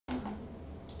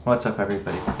What's up,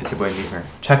 everybody? It's your boy Meet here.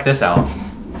 Check this out.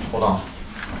 Hold on.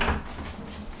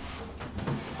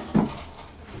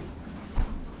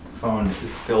 Phone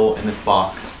is still in its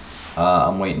box.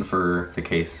 I'm waiting for the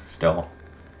case still.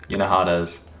 You know how it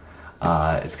is.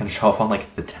 It's gonna show up on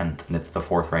like the 10th, and it's the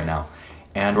 4th right now.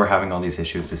 And we're having all these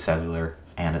issues with cellular,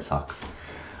 and it sucks.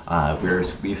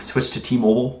 We've switched to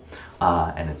T-Mobile,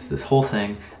 and it's this whole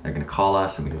thing. They're gonna call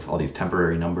us, and we have all these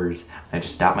temporary numbers. And I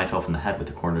just stabbed myself in the head with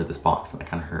the corner of this box, and that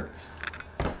kind of hurt.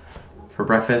 For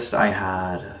breakfast, I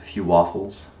had a few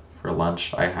waffles. For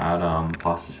lunch, I had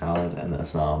pasta salad and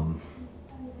this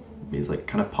these like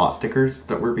kind of pot stickers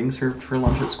that were being served for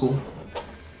lunch at school.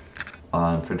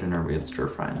 And for dinner, we had stir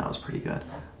fry, and that was pretty good.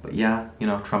 But yeah, you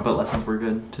know, trumpet lessons were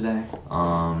good today.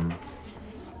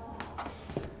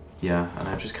 Yeah, and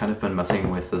I've just kind of been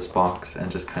messing with this box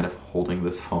and just kind of holding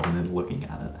this phone and looking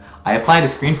at it. I applied a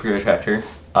screen protector.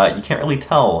 You can't really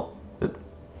tell that.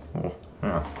 Oh,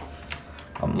 yeah.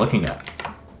 I'm looking at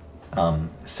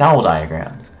cell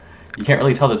diagrams. You can't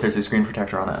really tell that there's a screen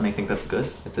protector on it, and I think that's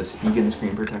good. It's a Spigen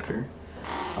screen protector.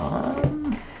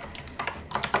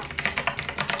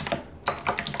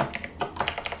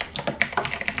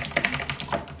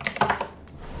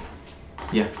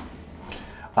 Yeah.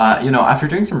 You know, after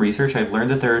doing some research, I've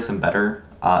learned that there are some better,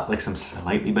 like some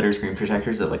slightly better screen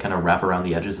protectors that like kind of wrap around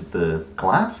the edges of the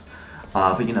glass.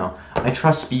 But you know, I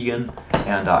trust Spigen,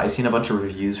 and I've seen a bunch of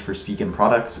reviews for Spigen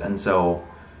products, and so,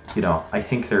 you know, I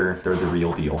think they're the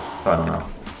real deal. So I don't know.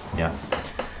 Yeah.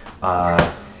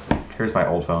 Here's my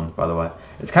old phone, by the way.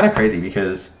 It's kind of crazy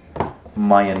because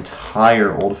my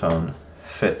entire old phone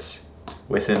fits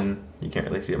within. You can't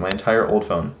really see it. My entire old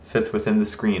phone fits within the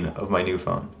screen of my new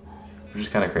phone, which is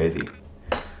kind of crazy.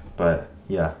 But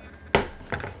yeah,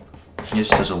 it's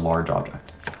such a large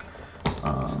object.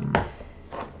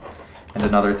 And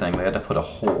another thing, they had to put a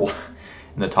hole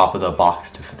in the top of the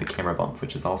box to fit the camera bump,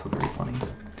 which is also very funny.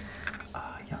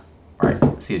 Yeah. All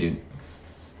right. See you, dude.